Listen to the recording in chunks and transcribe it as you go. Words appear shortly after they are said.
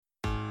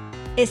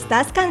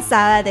¿Estás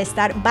cansada de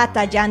estar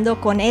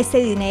batallando con ese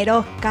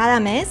dinero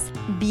cada mes?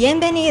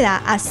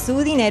 Bienvenida a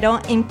Su Dinero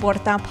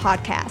Importa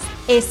podcast,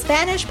 a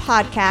Spanish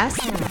podcast.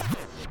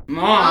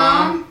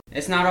 Mom,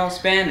 it's not all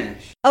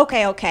Spanish.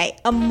 Okay,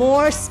 a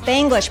more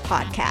Spanglish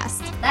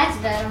podcast. That's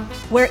better.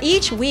 Where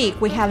each week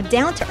we have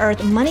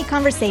down-to-earth money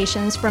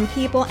conversations from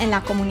people in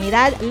la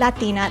comunidad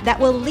latina that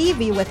will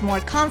leave you with more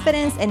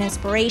confidence and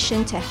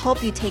inspiration to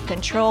help you take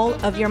control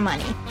of your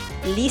money.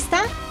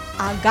 ¿Lista?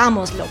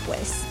 Hagámoslo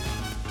pues.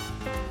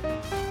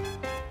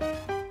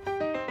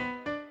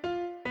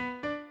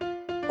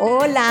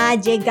 Hola,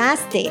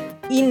 llegaste.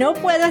 Y no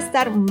puedo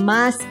estar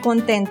más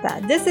contenta.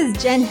 This is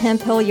Jen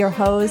Hemphill, your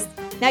host.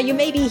 Now, you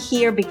may be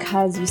here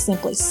because you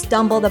simply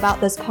stumbled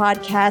about this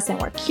podcast and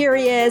were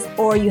curious,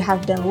 or you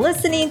have been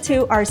listening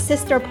to our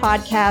sister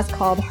podcast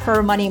called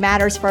Her Money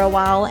Matters for a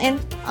while and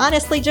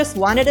honestly just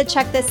wanted to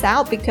check this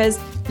out because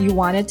you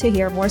wanted to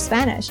hear more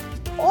Spanish.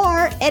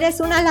 Or eres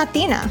una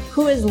Latina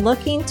who is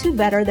looking to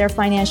better their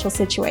financial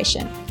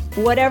situation.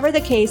 Whatever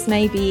the case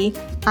may be,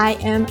 I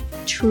am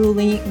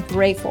truly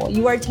grateful.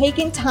 You are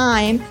taking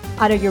time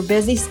out of your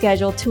busy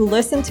schedule to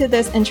listen to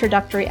this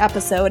introductory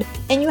episode,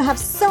 and you have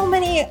so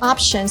many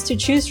options to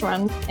choose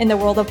from in the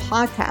world of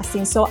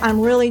podcasting. So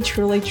I'm really,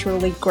 truly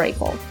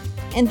grateful.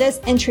 In this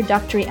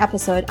introductory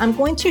episode, I'm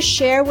going to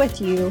share with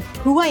you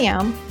who I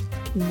am,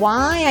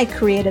 why I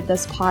created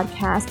this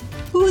podcast,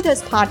 who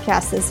this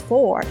podcast is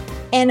for,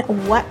 and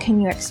what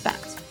can you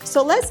expect.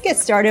 So let's get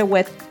started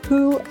with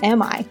who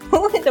am I?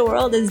 Who in the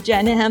world is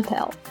Jen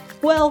Hemphill?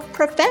 Well,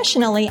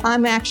 professionally,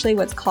 I'm actually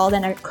what's called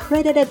an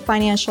accredited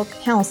financial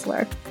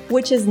counselor,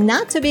 which is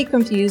not to be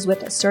confused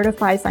with a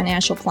certified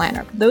financial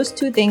planner. Those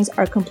two things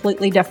are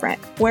completely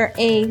different. Where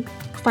a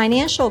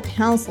financial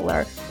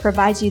counselor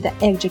provides you the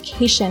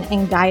education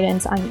and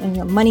guidance on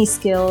your money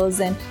skills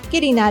and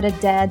getting out of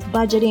debt,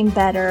 budgeting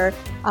better,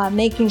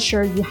 making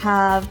sure you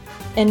have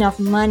enough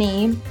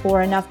money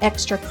or enough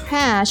extra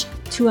cash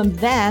to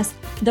invest.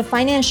 The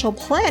financial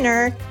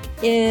planner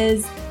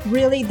is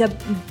really the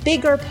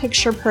bigger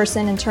picture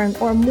person in terms,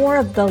 or more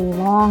of the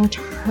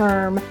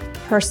long-term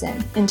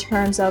person in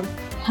terms of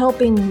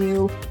helping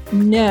you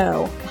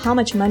know how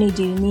much money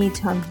do you need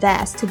to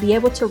invest to be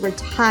able to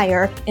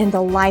retire in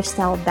the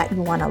lifestyle that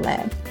you want to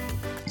live.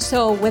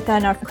 So with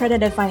an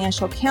accredited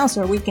financial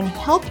counselor, we can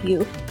help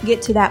you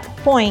get to that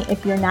point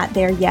if you're not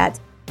there yet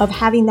of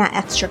having that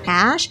extra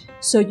cash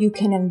so you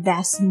can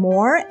invest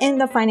more,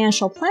 and the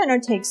financial planner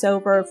takes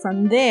over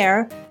from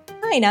there,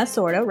 kinda,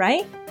 sorta,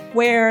 right?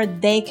 Where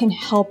they can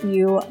help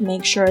you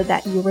make sure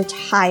that you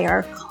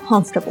retire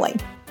comfortably.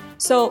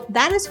 So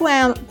that is who I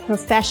am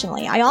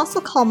professionally. I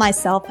also call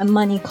myself a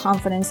money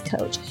confidence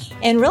coach.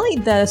 And really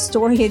the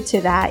story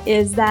to that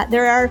is that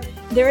there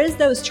is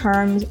those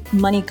terms,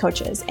 money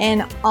coaches,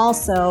 and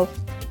also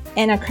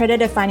an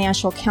accredited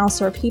financial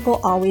counselor.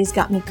 People always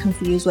got me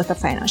confused with a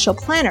financial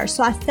planner.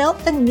 So I felt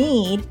the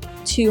need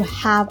to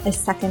have a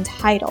second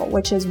title,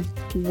 which is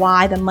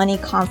why the money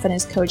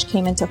confidence coach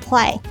came into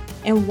play.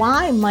 And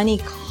why money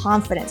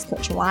confidence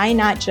coach? Why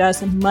not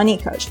just money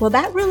coach? Well,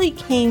 that really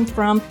came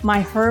from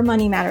my Her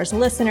Money Matters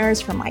listeners,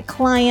 from my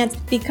clients,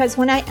 because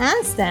when I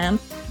asked them,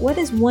 what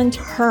is one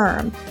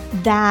term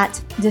that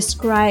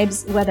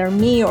describes whether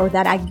me or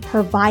that I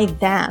provide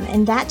them?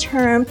 And that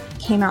term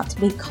came out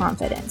to be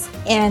confidence,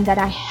 and that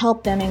I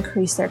help them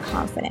increase their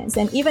confidence.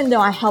 And even though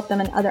I help them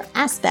in other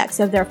aspects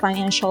of their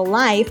financial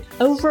life,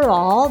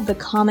 overall, the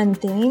common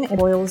theme, it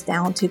boils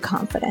down to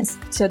confidence.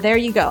 So there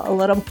you go, a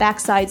little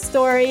backside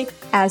story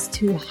as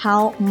to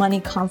how Money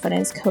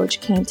Confidence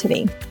Coach came to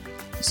be.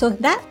 So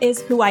that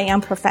is who I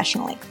am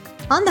professionally.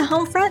 On the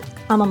home front,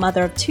 I'm a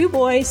mother of 2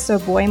 boys, so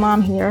boy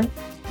mom here,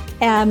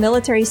 a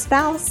military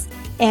spouse,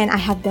 and I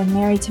have been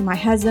married to my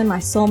husband, my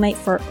soulmate,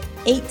 for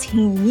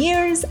 18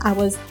 years. I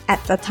was,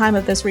 at the time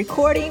of this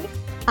recording,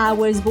 I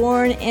was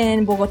born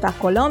in Bogota,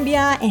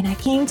 Colombia, and I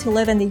came to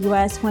live in the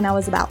U.S. when I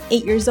was about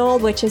 8 years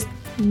old, which is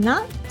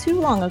not too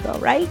long ago,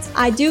 right?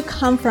 I do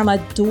come from a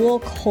dual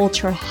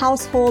culture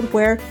household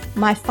where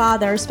my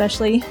father,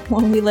 especially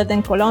when we lived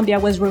in Colombia,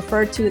 was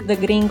referred to the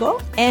gringo,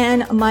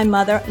 and my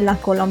mother, la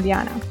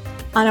colombiana.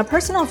 On a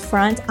personal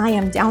front, I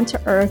am down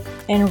to earth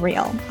and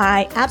real.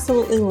 I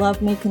absolutely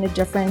love making a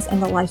difference in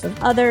the life of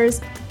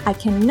others. I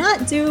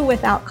cannot do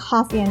without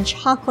coffee and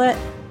chocolate.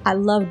 I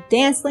love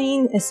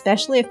dancing,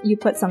 especially if you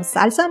put some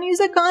salsa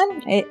music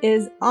on. It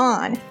is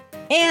on.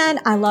 And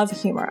I love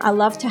humor. I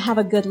love to have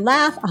a good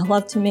laugh. I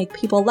love to make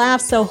people laugh.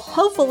 So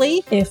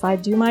hopefully, if I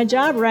do my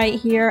job right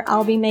here,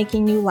 I'll be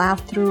making you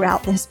laugh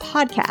throughout this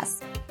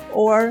podcast.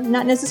 Or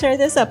not necessarily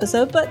this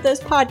episode, but this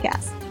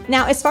podcast.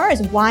 Now, as far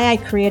as why I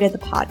created the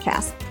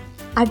podcast,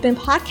 I've been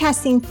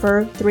podcasting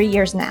for 3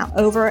 years now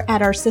over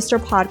at our sister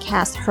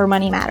podcast, Her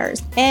Money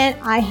Matters, and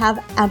I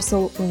have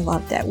absolutely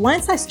loved it.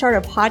 Once I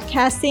started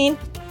podcasting,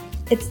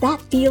 it's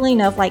that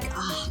feeling of like,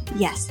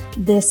 yes,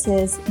 this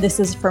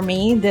is for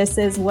me. This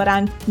is what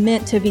I'm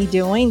meant to be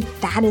doing.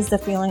 That is the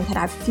feeling that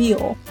I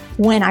feel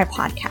when I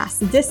podcast.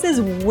 This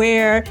is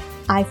where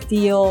I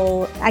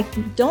feel I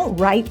don't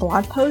write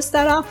blog posts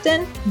that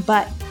often,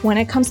 but when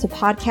it comes to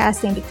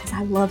podcasting, because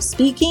I love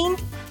speaking,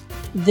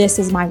 this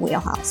is my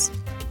wheelhouse.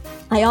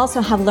 I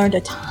also have learned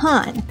a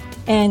ton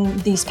in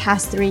these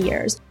past 3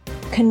 years,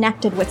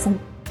 connected with some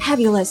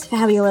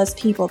fabulous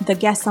people, the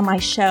guests on my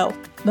show.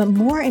 But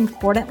more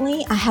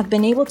importantly, I have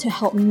been able to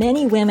help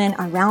many women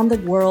around the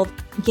world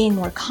gain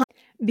more confidence.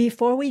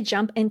 Before we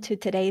jump into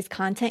today's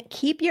content,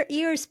 keep your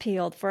ears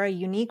peeled for a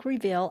unique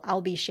reveal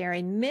I'll be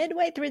sharing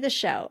midway through the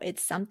show.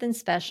 It's something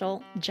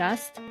special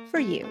just for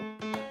you.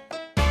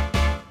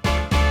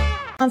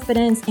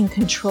 Confidence and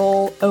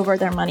control over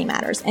their money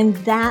matters. And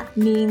that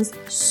means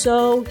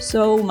so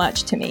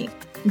much to me.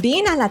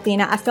 Being a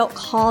Latina, I felt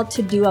called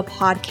to do a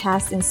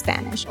podcast in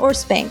Spanish or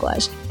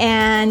Spanglish.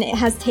 And it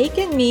has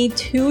taken me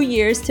 2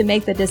 years to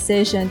make the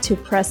decision to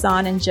press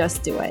on and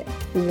just do it.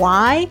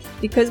 Why?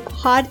 Because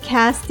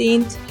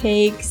podcasting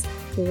takes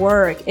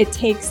work. It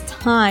takes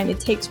time. It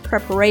takes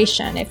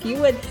preparation. If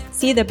you would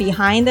see the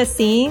behind the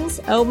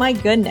scenes, oh my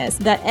goodness,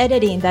 the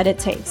editing that it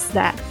takes,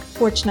 that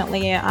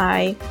fortunately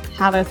I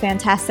have a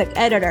fantastic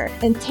editor,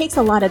 and it takes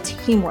a lot of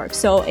teamwork.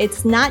 So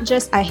it's not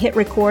just I hit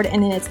record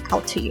and then it's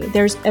out to you.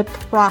 There's a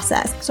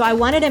process. So I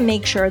wanted to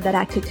make sure that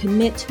I could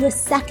commit to a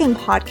second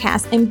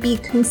podcast and be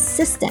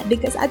consistent,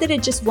 because I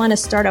didn't just want to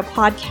start a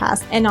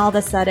podcast and all of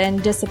a sudden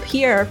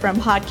disappear from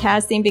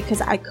podcasting because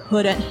I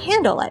couldn't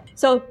handle it.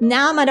 So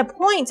now I'm at a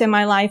point in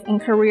my life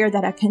and career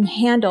that I can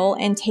handle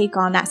and take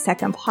on that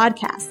second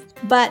podcast.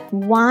 But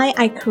why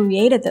I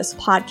created this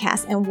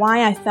podcast and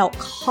why I felt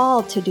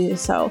called to do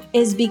so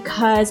is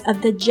because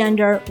of the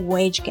gender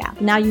wage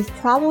gap. Now, you've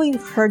probably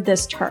heard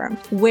this term,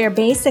 where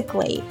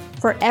basically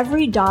for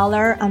every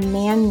dollar a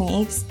man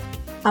makes,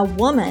 a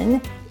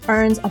woman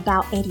earns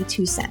about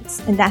 82 cents.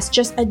 And that's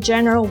just a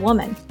general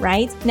woman,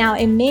 right? Now,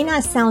 it may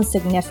not sound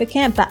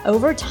significant, but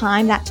over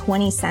time, that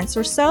 20 cents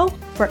or so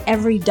for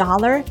every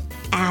dollar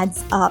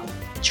adds up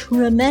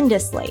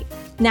tremendously.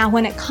 Now,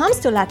 when it comes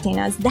to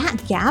Latinas,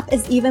 that gap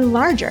is even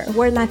larger,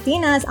 where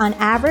Latinas on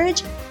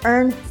average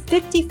earn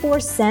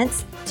 54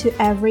 cents to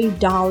every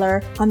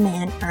dollar a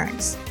man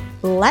earns.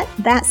 Let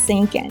that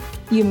sink in.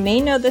 You may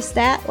know the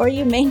stat or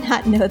you may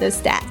not know the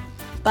stat,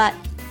 but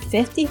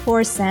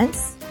 54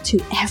 cents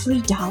to every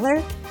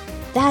dollar?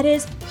 That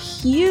is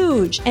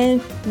huge,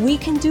 and we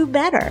can do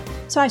better.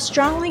 So I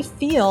strongly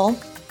feel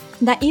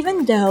that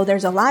even though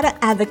there's a lot of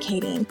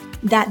advocating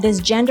that this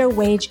gender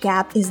wage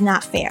gap is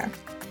not fair,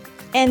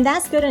 and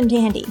that's good and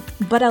dandy,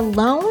 but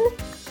alone,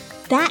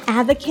 that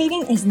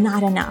advocating is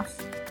not enough.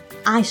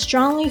 I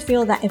strongly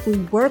feel that if we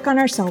work on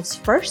ourselves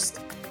first,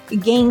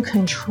 gain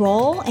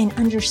control and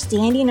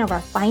understanding of our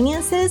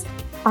finances,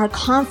 our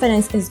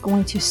confidence is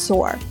going to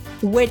soar,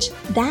 which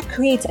that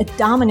creates a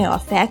domino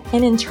effect.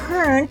 And in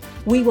turn,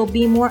 we will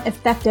be more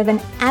effective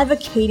in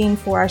advocating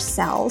for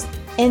ourselves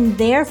and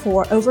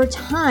therefore over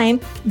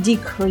time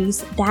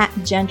decrease that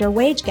gender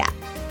wage gap.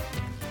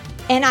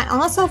 And I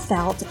also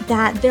felt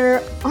that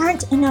there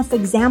aren't enough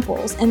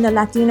examples in the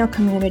Latino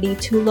community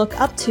to look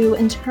up to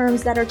in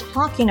terms that are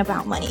talking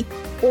about money,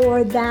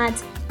 or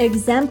that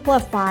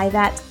exemplify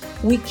that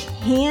we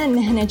can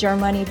manage our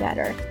money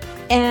better.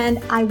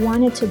 And I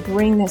wanted to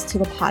bring this to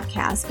the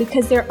podcast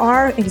because there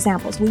are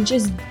examples. We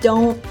just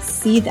don't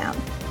see them.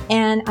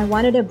 And I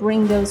wanted to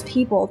bring those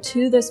people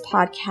to this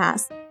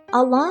podcast,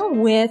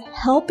 along with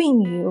helping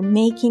you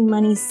making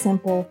money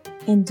simple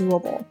and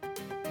doable.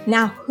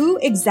 Now, who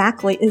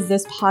exactly is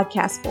this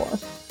podcast for?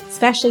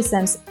 Especially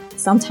since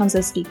sometimes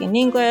I speak in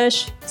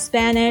English,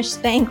 Spanish,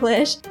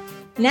 Spanglish.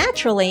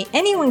 Naturally,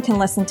 anyone can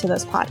listen to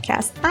this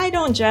podcast. I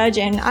don't judge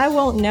and I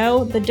won't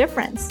know the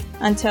difference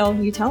until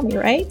you tell me,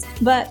 right?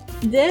 But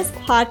this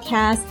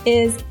podcast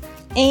is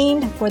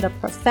aimed for the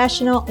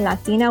professional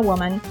Latina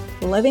woman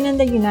living in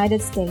the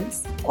United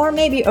States or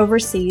maybe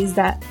overseas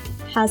that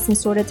has some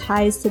sort of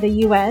ties to the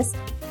US,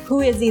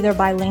 who is either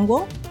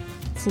bilingual,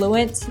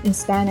 fluent in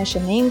Spanish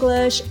and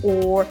English,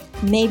 or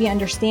maybe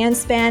understands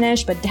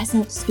Spanish but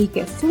doesn't speak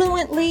it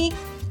fluently.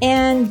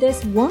 And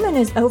this woman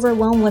is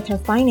overwhelmed with her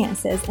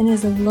finances and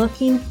is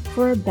looking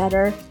for a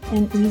better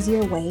and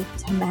easier way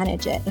to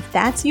manage it. If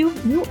that's you,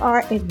 you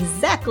are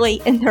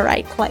exactly in the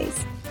right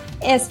place.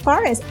 As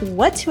far as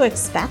what to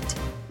expect,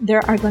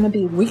 there are going to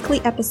be weekly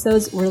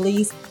episodes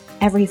released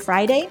every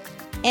Friday.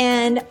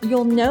 And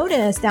you'll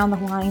notice down the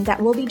line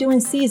that we'll be doing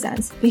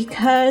seasons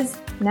because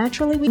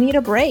naturally we need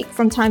a break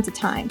from time to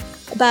time.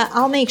 But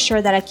I'll make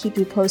sure that I keep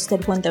you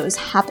posted when those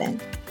happen.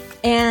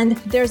 And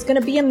there's going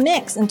to be a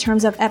mix in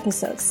terms of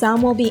episodes.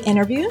 Some will be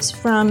interviews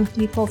from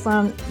people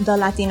from the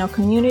Latino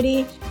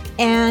community.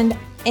 And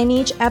in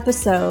each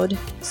episode,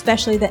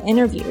 especially the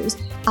interviews,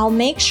 I'll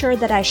make sure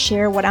that I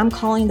share what I'm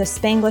calling the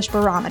Spanglish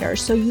barometer,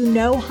 so you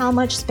know how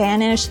much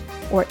Spanish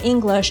or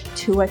English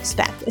to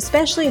expect.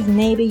 Especially if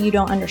maybe you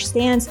don't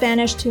understand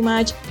Spanish too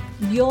much,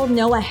 you'll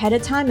know ahead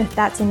of time if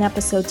that's an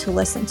episode to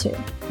listen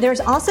to.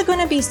 There's also going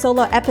to be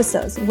solo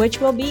episodes,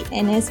 which will be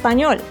in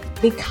Español,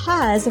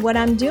 because what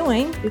I'm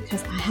doing,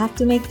 because I have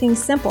to make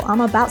things simple,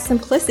 I'm about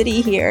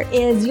simplicity here,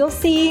 is you'll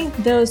see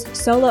those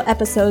solo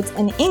episodes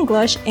in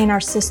English in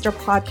our sister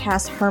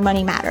podcast, Her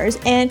Money Matters,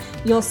 and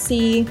you'll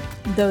see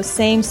those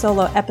same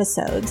solo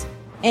episodes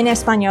en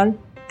español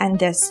and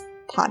this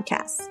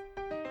podcast.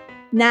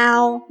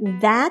 Now,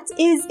 that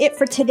is it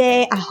for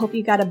today. I hope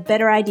you got a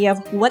better idea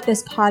of what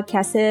this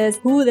podcast is,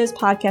 who this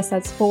podcast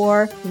is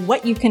for,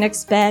 what you can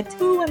expect,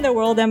 who in the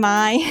world am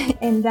I,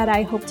 and that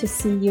I hope to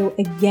see you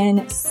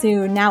again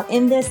soon. Now,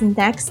 in this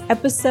next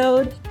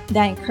episode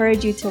that I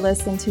encourage you to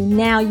listen to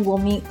now, you will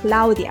meet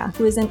Claudia,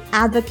 who is an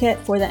advocate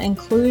for the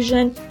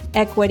inclusion,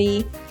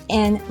 equity,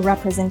 and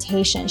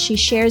representation. She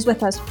shares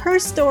with us her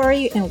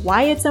story and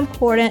why it's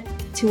important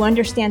to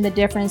understand the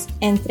difference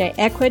entre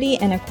equity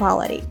and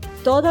equality.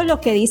 Todo lo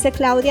que dice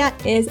Claudia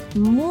es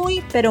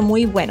muy, pero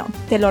muy bueno.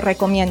 Te lo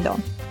recomiendo.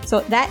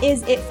 So that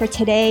is it for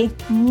today.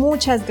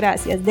 Muchas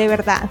gracias, de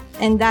verdad,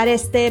 en dar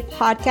este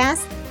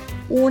podcast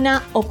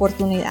una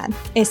oportunidad.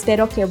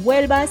 Espero que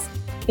vuelvas.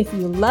 If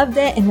you loved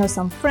it and know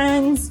some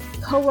friends,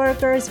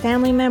 coworkers,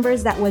 family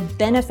members that would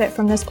benefit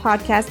from this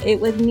podcast,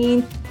 it would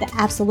mean the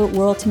absolute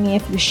world to me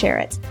if you share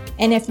it.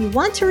 And if you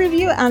want to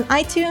review it on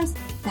iTunes,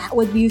 that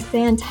would be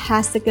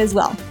fantastic as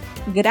well.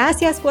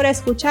 Gracias por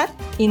escuchar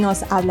y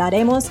nos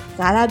hablaremos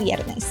cada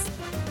viernes.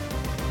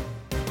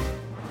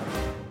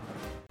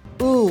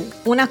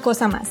 Una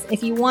cosa más.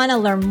 If you want to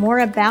learn more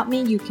about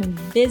me, you can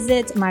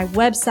visit my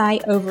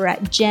website over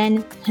at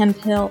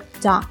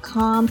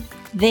jenhemphill.com.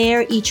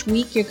 There, each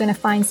week, you're going to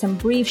find some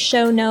brief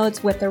show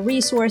notes with the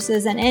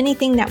resources and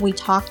anything that we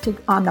talked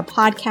on the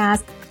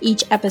podcast.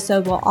 Each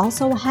episode will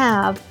also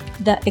have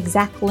the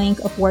exact link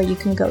of where you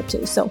can go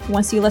to. So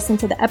once you listen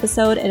to the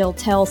episode, it'll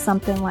tell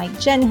something like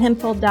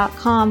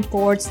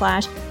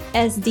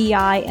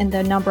jenhemphill.com/SDI and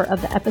the number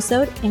of the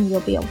episode, and you'll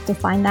be able to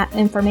find that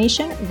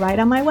information right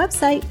on my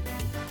website.